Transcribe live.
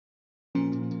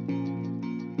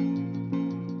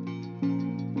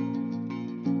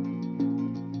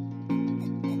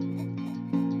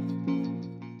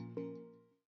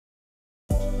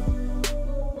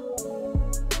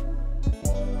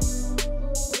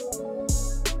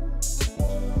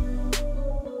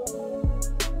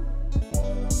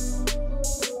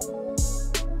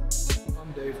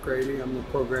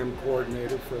the program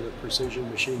coordinator for the precision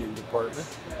machining department.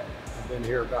 I've been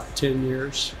here about 10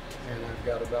 years, and I've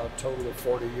got about a total of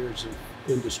 40 years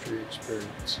of industry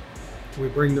experience. We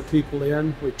bring the people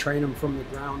in, we train them from the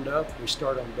ground up. We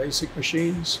start on basic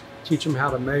machines, teach them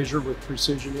how to measure with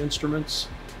precision instruments,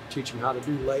 teach them how to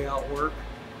do layout work.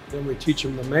 Then we teach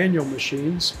them the manual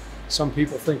machines. Some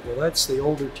people think, well, that's the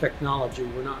older technology.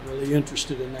 We're not really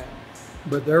interested in that.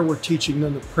 But there we're teaching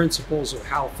them the principles of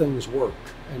how things work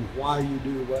and why you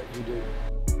do what you do.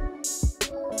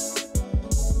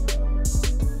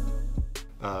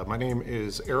 My name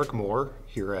is Eric Moore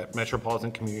here at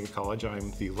Metropolitan Community College.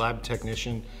 I'm the lab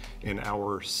technician in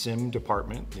our SIM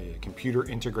department, the Computer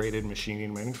Integrated Machining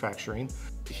and Manufacturing.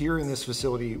 Here in this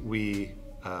facility, we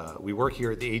work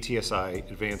here at the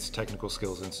ATSI, Advanced Technical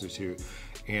Skills Institute,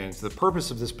 and the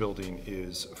purpose of this building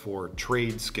is for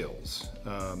trade skills.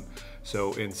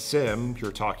 So in SIM,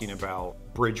 you're talking about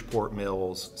Bridgeport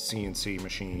mills, CNC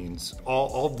machines,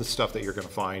 all of the stuff that you're going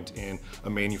to find in a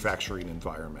manufacturing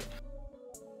environment.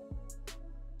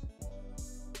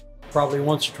 Probably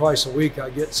once or twice a week I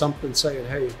get something saying,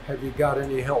 hey, have you got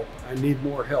any help? I need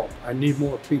more help. I need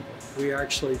more people. We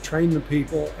actually train the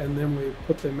people and then we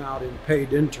put them out in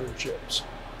paid internships.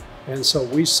 And so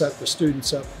we set the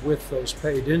students up with those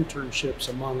paid internships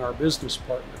among our business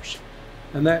partners.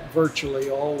 And that virtually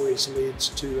always leads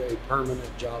to a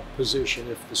permanent job position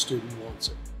if the student wants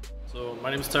it. So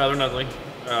my name is Tyler Nudley,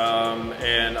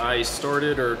 and I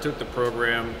started or took the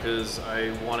program because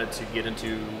I wanted to get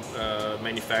into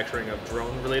manufacturing of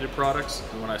drone-related products.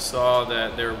 And when I saw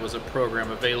that there was a program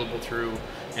available through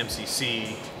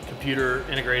MCC, Computer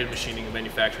Integrated Machining and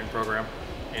Manufacturing Program,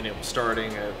 and it was starting,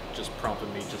 it just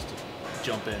prompted me just to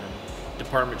jump in. And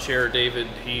Department Chair David,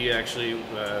 he actually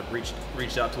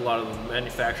reached out to a lot of the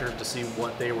manufacturers to see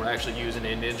what they were actually using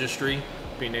in industry,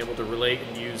 being able to relate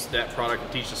and use that product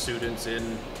and teach the students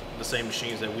in the same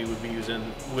machines that we would be using.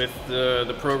 With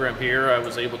the program here, I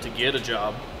was able to get a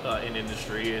job in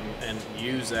industry and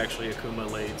use actually Akuma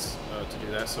lathes to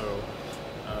do that. So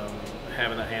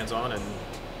having that hands-on and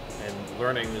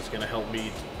learning is going to help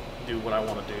me do what I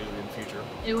want to do in the future.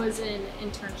 It was an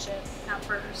internship at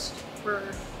first for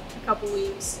a couple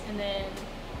weeks, and then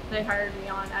they hired me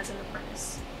on as an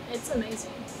apprentice. It's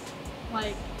amazing.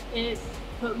 Like, it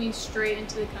put me straight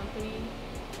into the company,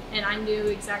 and I knew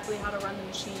exactly how to run the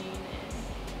machine, and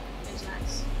it was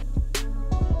nice.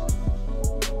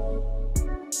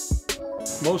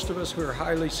 Most of us who are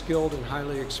highly skilled and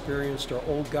highly experienced are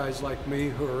old guys like me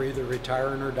who are either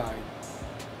retiring or dying.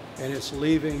 And it's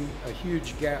leaving a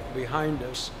huge gap behind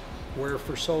us where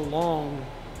for so long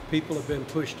people have been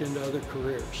pushed into other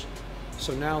careers.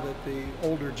 So now that the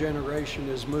older generation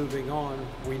is moving on,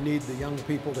 we need the young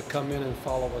people to come in and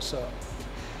follow us up.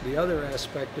 The other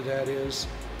aspect of that is,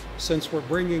 since we're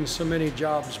bringing so many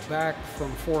jobs back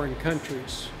from foreign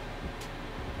countries,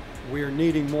 we are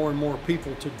needing more and more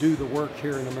people to do the work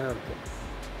here in America.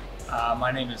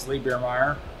 My name is Lee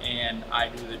Biermeyer, and I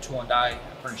do the tool and die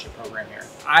apprenticeship program here.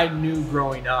 I knew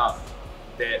growing up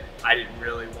that I didn't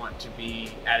really want to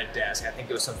be at a desk. I think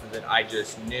it was something that I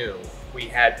just knew. We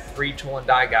had 3 tool and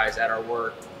die guys at our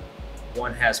work.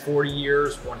 One has 40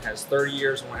 years, one has 30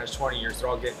 years, and one has 20 years. They're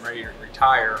all getting ready to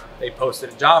retire. They posted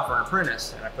a job for an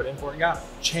apprentice, and I put in for it and got it.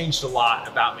 Changed a lot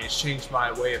about me. It's changed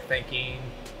my way of thinking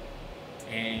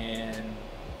and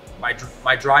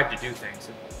my drive to do things.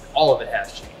 All of it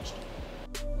has changed.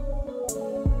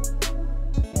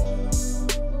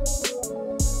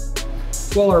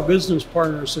 Well, our business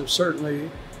partners have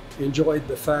certainly enjoyed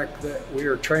the fact that we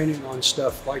are training on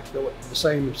stuff like the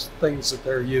same things that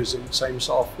they're using, same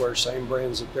software, same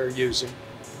brands that they're using.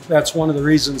 That's one of the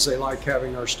reasons they like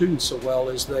having our students so well,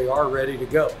 is they are ready to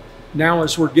go. Now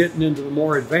as we're getting into the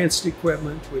more advanced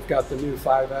equipment, we've got the new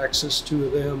 5-axis, 2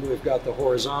 of them, we've got the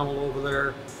horizontal over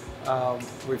there,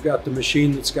 we've got the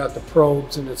machine that's got the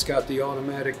probes and it's got the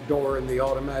automatic door and the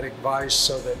automatic vise,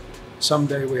 so that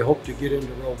someday we hope to get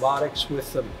into robotics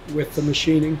with the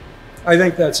machining. I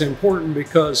think that's important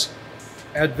because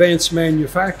advanced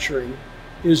manufacturing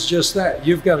is just that.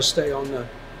 You've got to stay on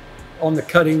the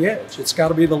cutting edge. It's got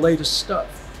to be the latest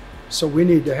stuff. So we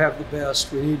need to have the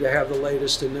best, we need to have the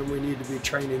latest, and then we need to be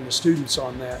training the students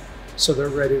on that so they're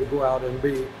ready to go out and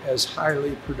be as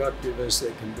highly productive as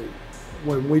they can be.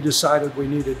 When we decided we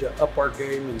needed to up our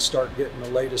game and start getting the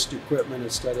latest equipment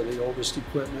instead of the oldest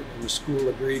equipment, and the school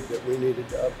agreed that we needed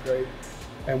to upgrade,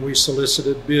 and we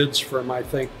solicited bids from, I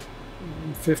think,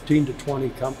 15 to 20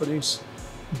 companies.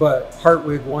 But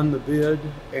Hartwig won the bid,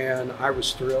 and I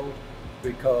was thrilled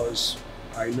because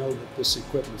I know that this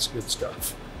equipment's good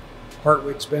stuff.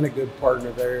 Hartwig's been a good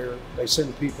partner there. They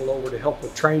send people over to help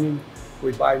with training.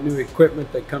 We buy new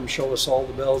equipment. They come show us all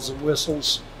the bells and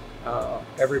whistles.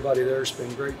 Everybody there's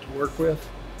been great to work with.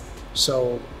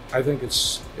 So I think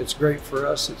it's great for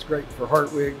us. It's great for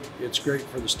Hartwig. It's great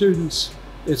for the students.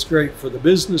 It's great for the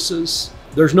businesses.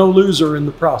 There's no loser in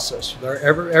the process.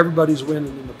 Everybody's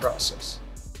winning in the process.